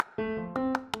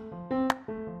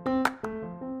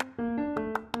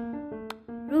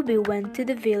Ruby went to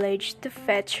the village to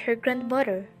fetch her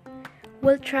grandmother.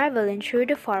 While traveling through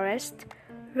the forest,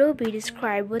 Ruby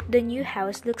described what the new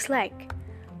house looks like.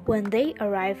 When they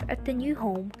arrived at the new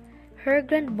home, her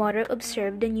grandmother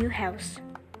observed the new house.